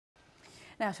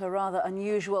Now to a rather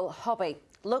unusual hobby.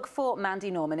 Look for Mandy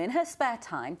Norman in her spare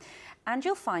time and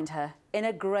you'll find her in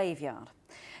a graveyard.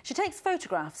 She takes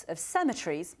photographs of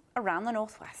cemeteries around the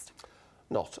northwest.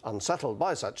 Not unsettled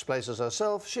by such places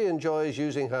herself, she enjoys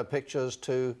using her pictures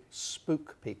to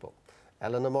spook people.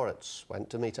 Eleanor Moritz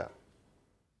went to meet her.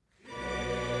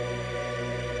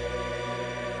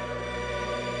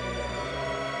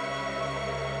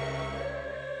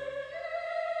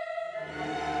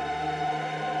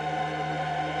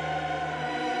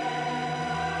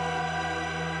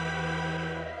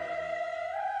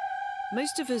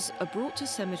 Most of us are brought to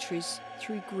cemeteries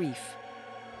through grief,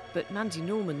 but Mandy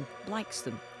Norman likes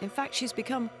them. In fact, she's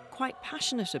become quite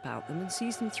passionate about them and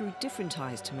sees them through different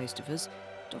eyes to most of us,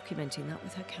 documenting that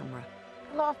with her camera.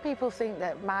 A lot of people think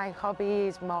that my hobby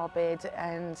is morbid,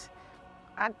 and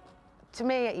to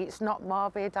me it's not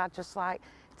morbid. I just like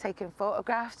taking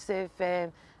photographs of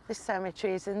the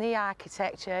cemeteries and the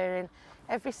architecture, and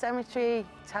every cemetery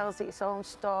tells its own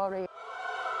story.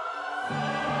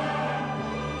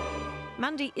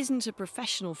 Mandy isn't a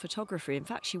professional photographer. In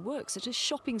fact, she works at a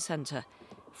shopping centre.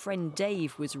 Friend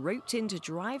Dave was roped in to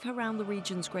drive her around the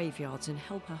region's graveyards and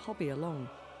help her hobby along.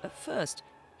 At first,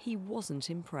 he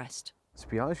wasn't impressed. To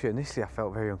be honest with you, initially I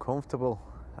felt very uncomfortable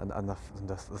and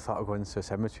the thought of going to a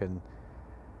cemetery, and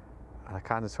I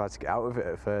kind of tried to get out of it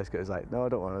at first, because it was like, no, I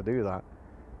don't want to do that.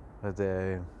 But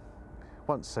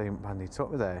once Mandy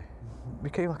took me there, it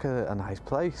became like a nice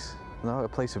place, you know, a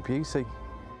place of beauty.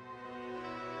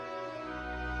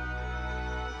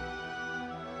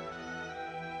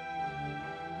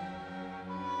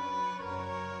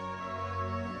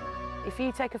 If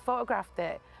you take a photograph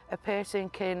that a person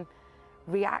can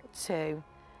react to,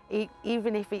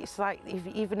 even if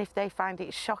they find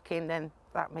it shocking, then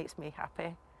that makes me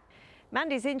happy.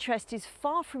 Mandy's interest is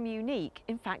far from unique.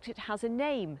 In fact, it has a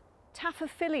name,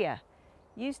 taphophilia,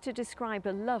 used to describe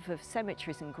a love of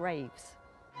cemeteries and graves.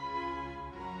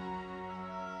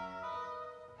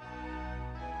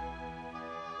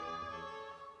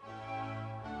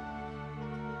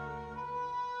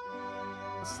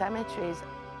 Cemeteries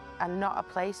are not a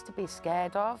place to be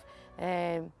scared of.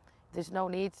 There's no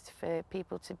need for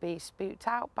people to be spooked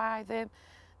out by them.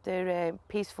 They're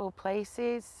peaceful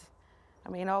places. I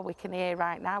mean, all we can hear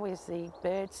right now is the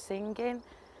birds singing.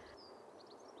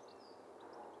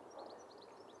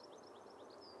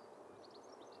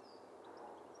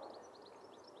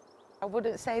 I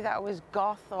wouldn't say that I was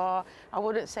goth, or I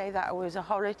wouldn't say that I was a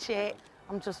horror chick.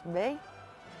 I'm just me.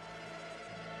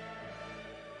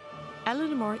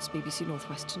 Eleanor Moritz, BBC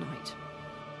Northwest Tonight.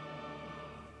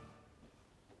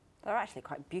 They're actually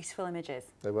quite beautiful images.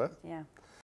 They were? Yeah.